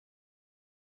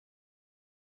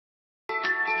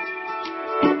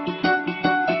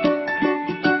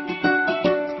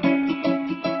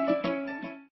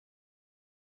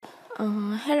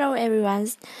Hello everyone,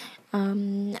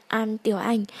 I'm Tiểu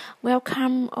Anh.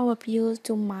 Welcome all of you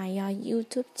to my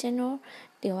YouTube channel,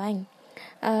 Tiểu Anh.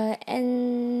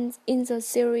 And in the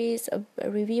series of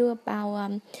review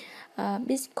about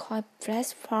Bitcoin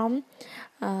platform,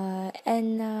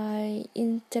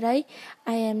 in today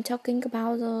I am talking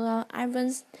about the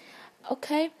Aivon.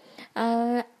 Okay,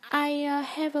 I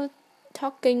have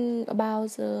talking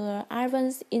about the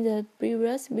Aivon in the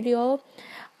previous video.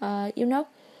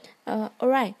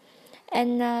 Alright,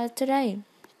 and today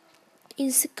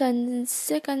in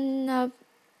second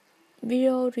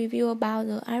video review about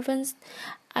the Aivon,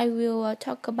 I will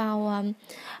talk about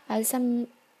some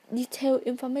detailed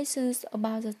information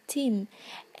about the team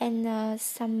and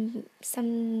some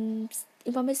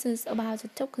information about the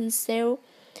token sale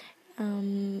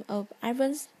of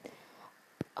Aivon.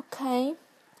 Okay,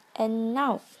 and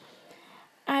now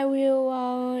I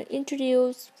will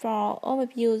introduce for all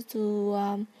of you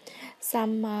to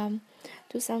some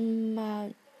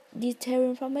detailed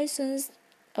information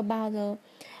about the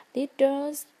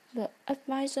leaders, the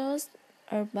advisors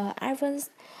of Aivon.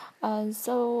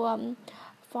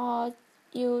 For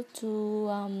you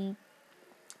to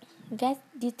get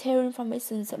detailed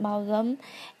information about them,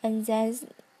 and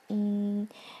then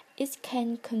it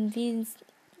can convince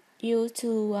you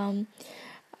to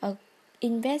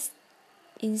invest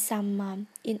in some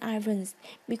in Aivon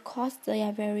because they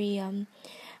are very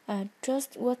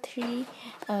trustworthy,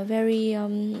 very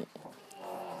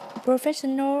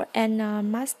professional and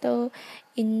master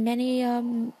in many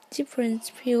different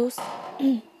fields.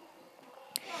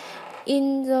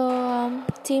 In the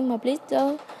team of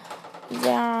leaders,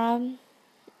 there are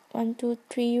 1, 2,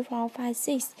 3, 4, 5,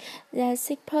 6. There are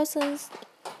 6 persons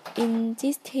in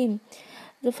this team.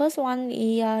 The first one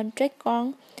is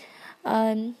Dragon.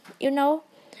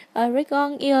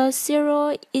 Dragon is a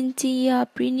serial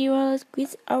entrepreneur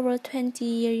with over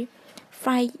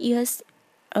 25 years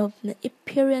of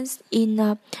experience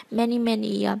in many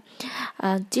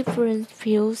different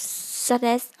fields such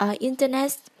as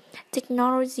internet,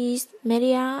 technologies,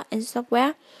 media, and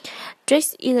software.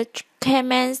 Drake is a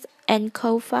chairman and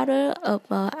co-founder of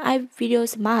iVideo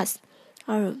Smart,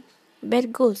 very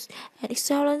good and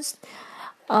excellent.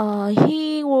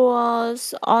 He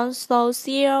was also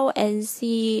CEO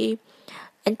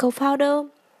and co-founder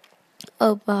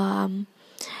of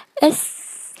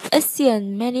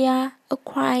Asian Media,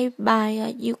 acquired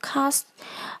by UCAS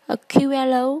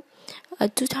QLO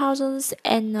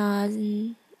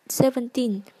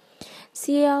 2017.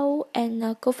 CEO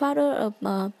and co-founder of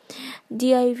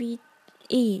DAVE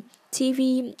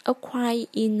TV, acquired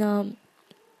in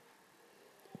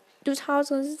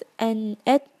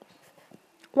 2008.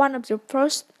 One of the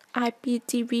first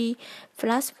IPTV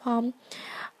platform,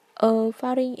 a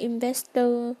founding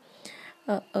investor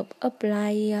of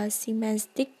Applied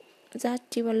Semantics that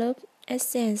developed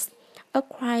Essence,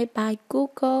 acquired by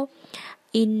Google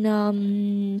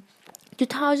in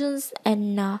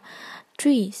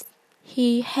 2003.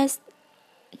 He has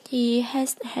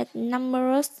had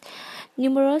numerous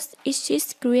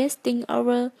issues, creating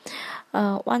over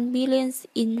 1 billion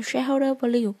in shareholder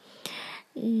value.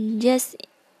 Yes,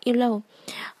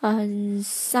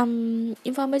 some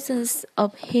information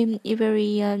of him is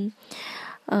very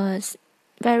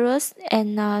various,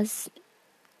 and as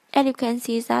you can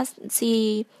see that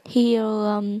he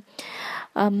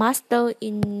master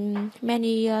in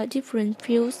many different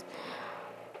fields.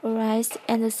 Alright,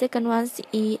 and the second one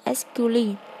is SQ.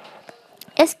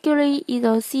 SQ is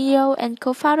the CEO and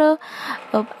co-founder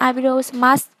of iVideo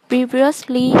Smart.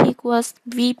 Previously, he was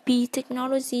VP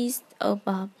Technologies of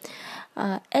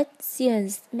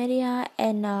Asian Media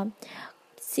and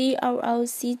COO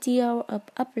CTO of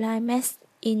Applied Math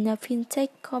in a fintech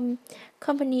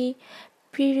company.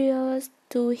 Previous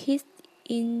to his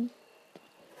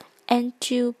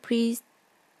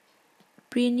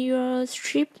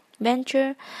entrepreneurship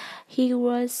venture, he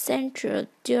was central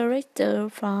director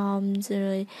from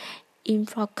the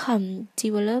Infocom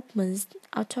Development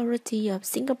Authority of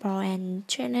Singapore and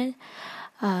China.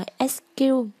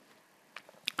 SQ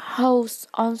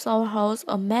also holds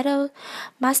a Master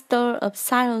of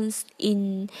Science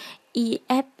in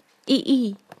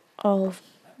EFEE, or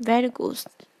very good.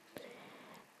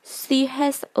 She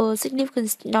has a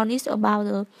significant knowledge about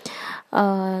the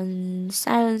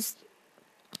science,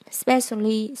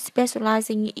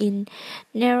 specializing in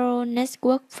neural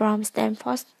network from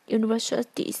Stanford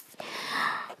University.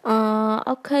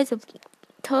 Okay, the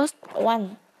third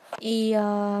one is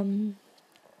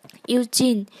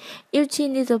Eugene.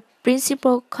 Eugene is the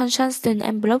principal consultant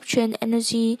and blockchain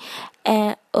energy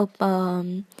of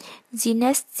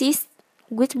Genesis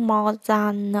with more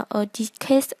than a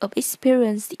decade of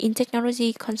experience in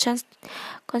technology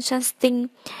consulting.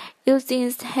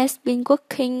 Eugene has been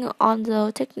working on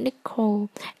the technical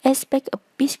aspect of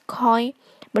Bitcoin,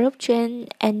 blockchain,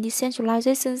 and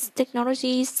decentralization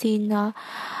technology since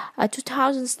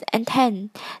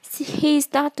 2010. He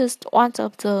started one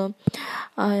of the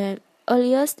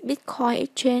earliest Bitcoin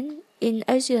exchange in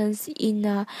Asia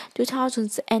in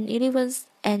 2011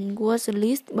 and was the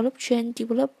lead blockchain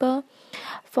developer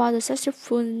for the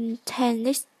successful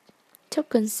 10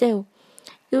 token sale.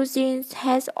 Eugene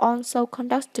has also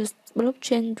conducted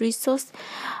blockchain research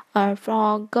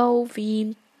for Go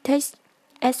Tech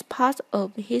as part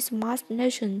of his Mars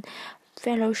Nation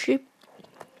Fellowship.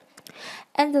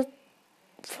 And the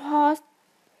fourth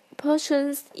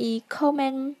person is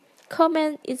Coleman.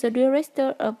 Coleman is the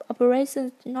Director of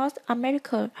Operations North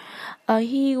America.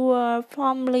 He was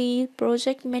formerly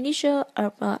Project Manager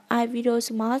of Aivon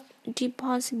Smart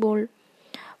responsible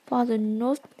for the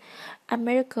North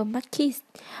America market.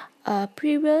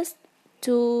 Previous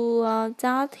to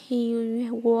that, he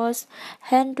was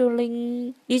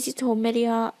handling digital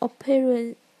media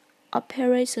operations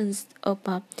of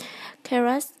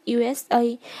Keras,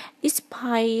 USA.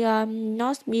 Despite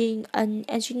not being an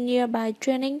engineer by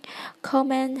training,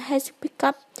 Coleman has picked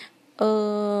up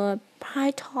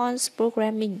Python's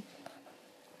programming.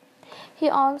 He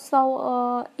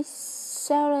also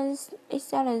excellence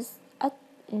at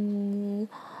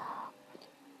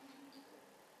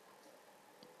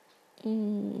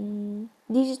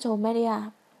digital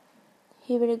media.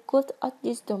 He very good at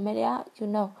digital media,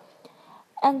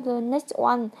 And the next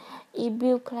one is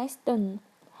Bill Clayton.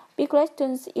 Bill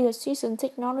Clayton is a seasoned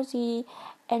technology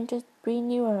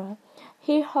entrepreneur.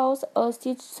 He holds a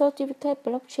certificate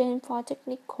blockchain for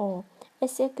technical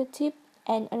executive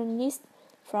and analyst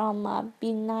from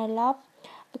B9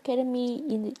 Academy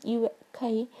in the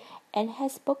UK and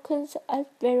has spoken at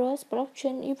various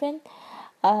blockchain events.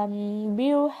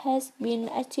 Bill has been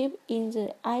active in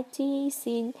the IT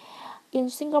scene in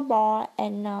Singapore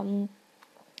and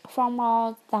for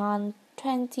more than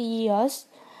 20 years.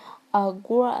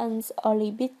 Grant's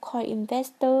early Bitcoin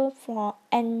investor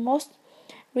and most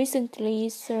recently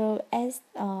served as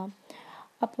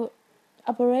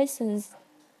operations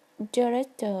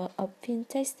director of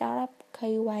fintech startup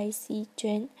KYC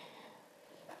Chain.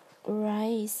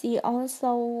 Right, she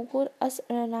also good as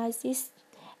analysis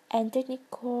and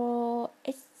technical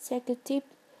executive.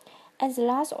 And the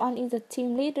last one is the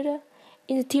team leader.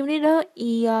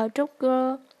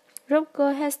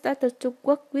 Roger has started to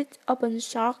work with open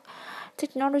source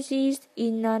technologies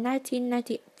in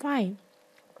 1995.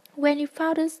 When he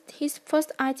founded his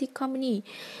first IT company,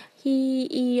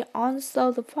 he is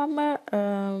also the former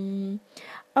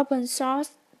open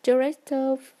source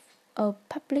director of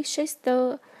public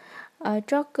sector.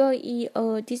 Roger is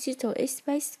a digital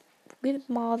expert with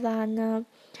more than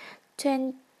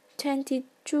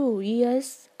 22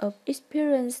 years of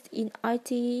experience in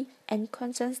IT and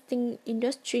consulting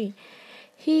industry.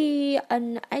 He is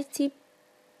an active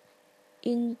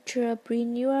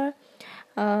entrepreneur,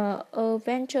 a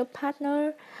venture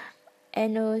partner,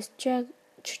 and a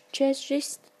strategic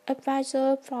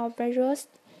advisor for various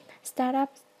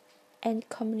startups and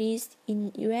companies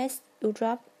in US,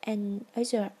 Europe, and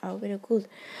Asia are very good.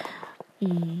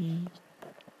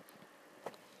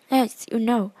 Yes,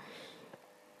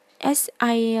 as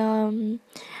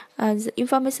the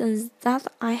information that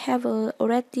I have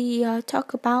already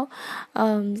talked about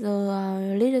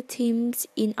the leader teams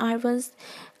in Aivon.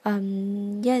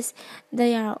 Yes,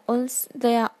 they are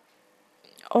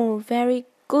all very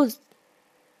good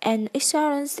and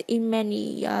excellent in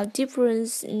many different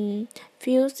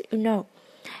fields.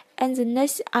 And the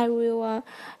next I will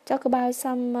talk about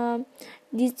some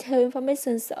detailed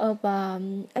information of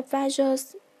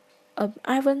advisors of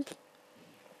Aivon.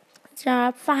 There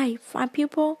are five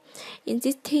people in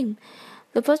this team.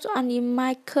 The first one is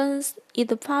Michael, is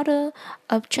the founder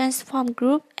of Transform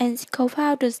Group and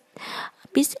co-founders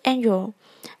Bit Angel,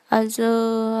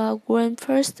 the world's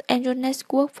first angel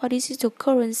network for digital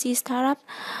currency startup.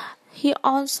 He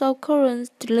also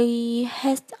currently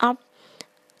heads up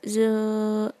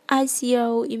the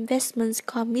ICO investments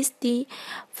committee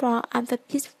for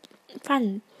Anthropist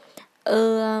Fund.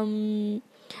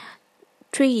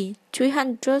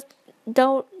 300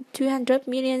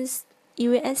 million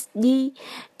USD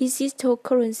digital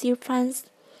currency funds.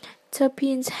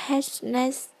 Terpins has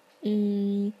led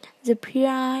the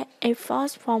PR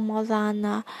efforts for more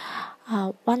than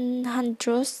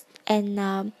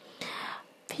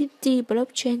 150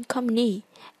 blockchain company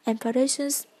and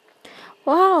foundations.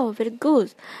 Wow, very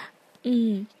good.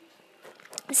 He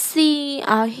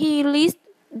leads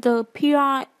the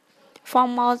PR for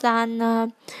more than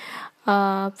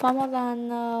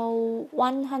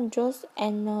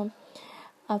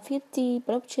 150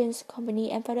 blockchain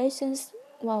company and foundations.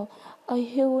 Wow, a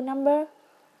huge number,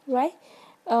 right?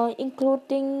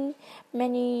 Including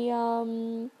many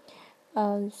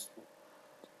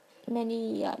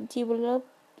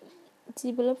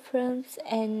developers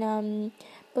and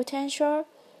potential,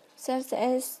 such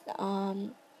as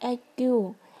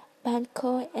IQ,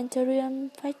 Banco,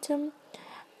 Ethereum, Phantom,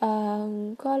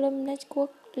 Golem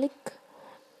Network, Leak.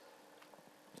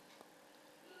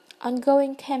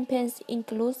 Ongoing campaigns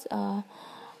include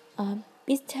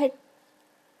Bitcoin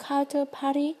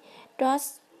counterparty,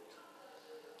 Dots,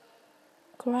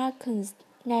 Kraken's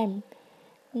name,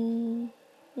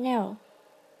 now,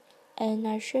 and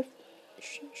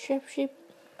Shapeship.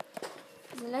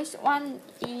 The next one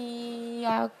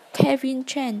is Kevin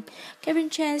Chen. Kevin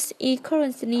Chen is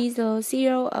currently the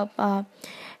CEO of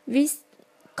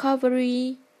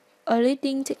Discovery, a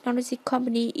leading technology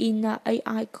company in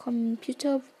AI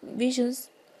computer vision.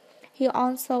 He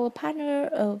also a partner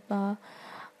of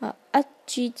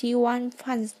HGT1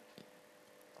 funds.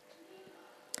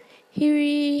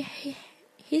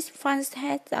 His funds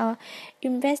had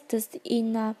invested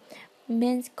in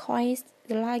Myetherwallt,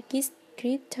 the largest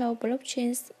crypto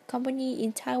blockchain company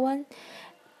in Taiwan.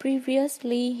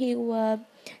 Previously, he was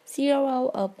CEO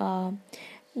of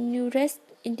Newest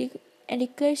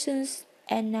Indications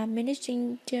and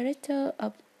managing director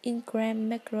of Ingram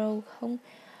Macro Hong.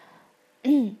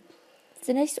 The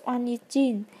next one is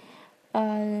Jin.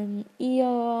 He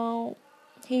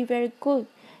very good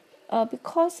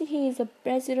because he is the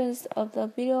president of the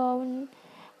Billion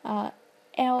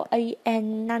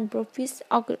LAN non-profit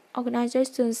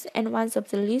organizations and one of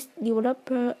the lead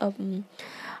developers of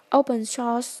open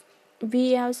source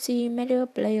VLC media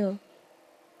player.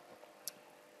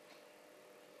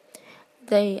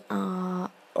 They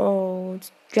are all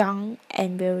young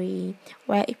and very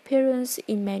well experienced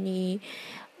in many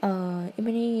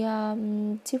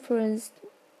different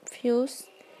fields.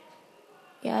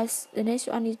 Yes, the next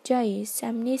one is Jay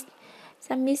Samnis.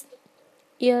 Samnis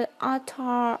is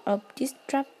author of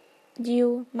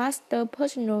Disruptive Master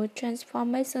Personal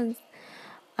Transformation,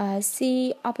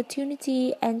 see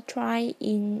opportunity and try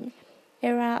in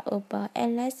era of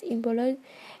endless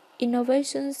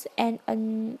innovations and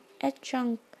an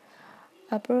adjunct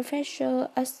professor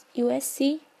at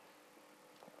USC.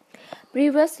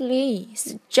 Previously,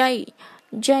 Jay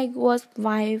was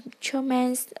vice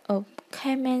chairman of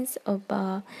Chairman of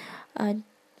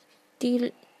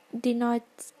Digital,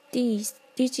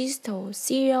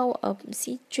 CEO of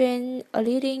Cgen, a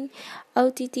leading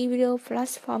OTT video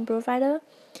platform provider,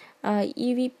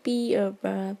 EVP of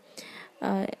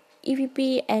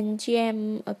EVP and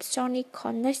GM of Sony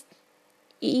Connect,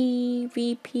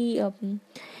 EVP of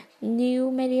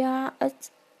New Media at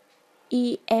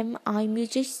EMI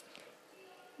Music.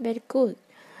 Very good.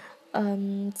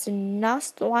 The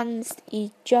next one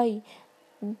is Jay.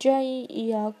 Jay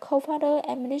is a co-founder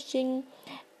and managing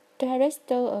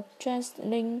director of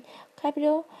TransLink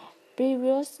Capital.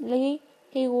 Previously,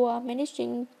 he was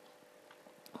managing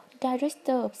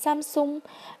director of Samsung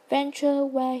Venture,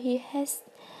 where he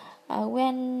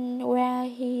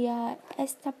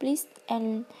established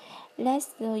and led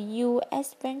the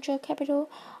U.S. venture capital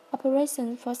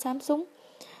operation for Samsung.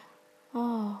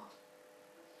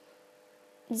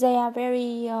 They are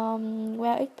very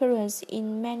well experienced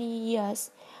in many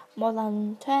years, more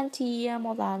than 20 years,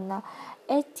 more than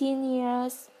 18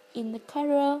 years in the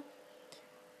career.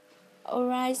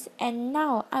 Alright, and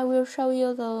now I will show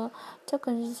you the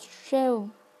token shell.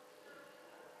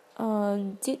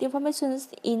 The information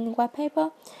in white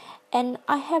paper, and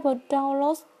I have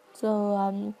download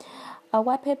the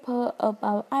white paper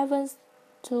about Aivon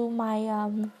to my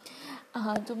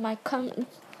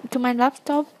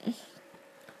laptop,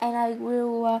 and I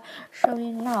will show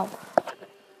you now.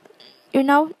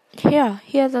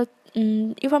 Here the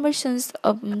information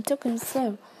of token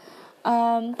shell.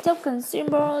 Token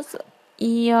symbols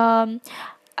is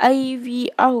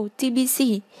Aivon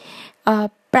TBC.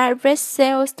 Private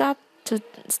sale started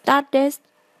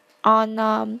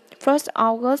on 1st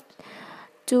August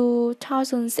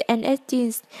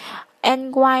 2018,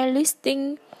 and while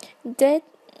listing date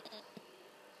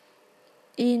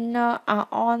in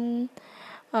on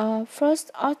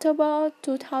 1st October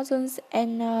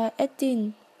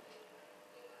 2018.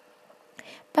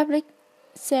 Public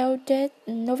sale date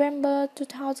November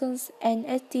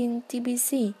 2018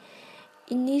 TBC.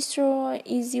 Initial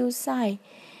issue size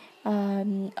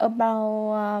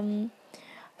about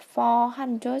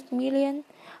 400 million.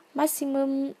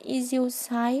 Maximum issue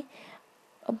size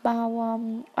about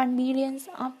 1 billion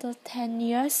after 10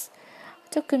 years.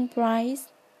 Token price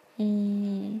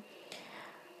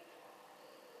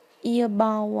is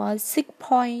about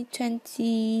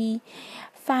 6.25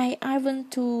 Aivon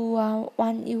to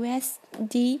 1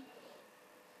 USD.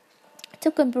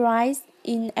 Token price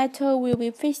in Ether will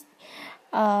be fixed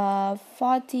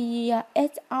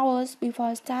 48 hours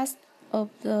before start of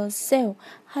the sale.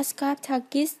 Hashcap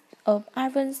target of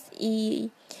Aivon is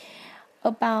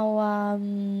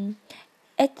about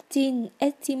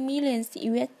 80 million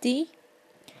USD.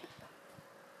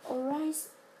 Alright.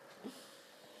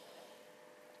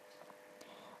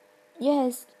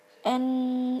 Yes,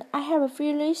 and I have a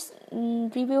few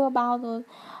review about the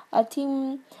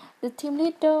team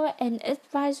leader and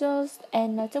advisors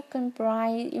and token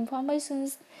price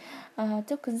information,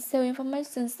 token sale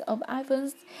information of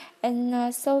Aivon,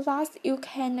 and so that you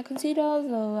can consider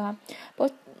the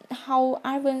how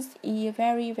Aivon is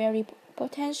very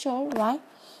potential, right?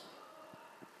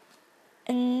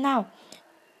 And now,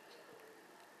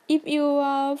 if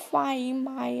you find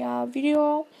my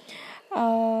video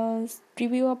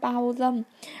review about them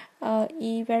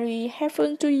is very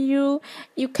helpful to you,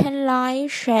 you can like,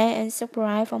 share and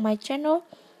subscribe for my channel.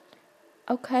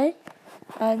 Okay,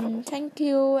 thank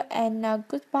you and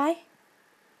goodbye.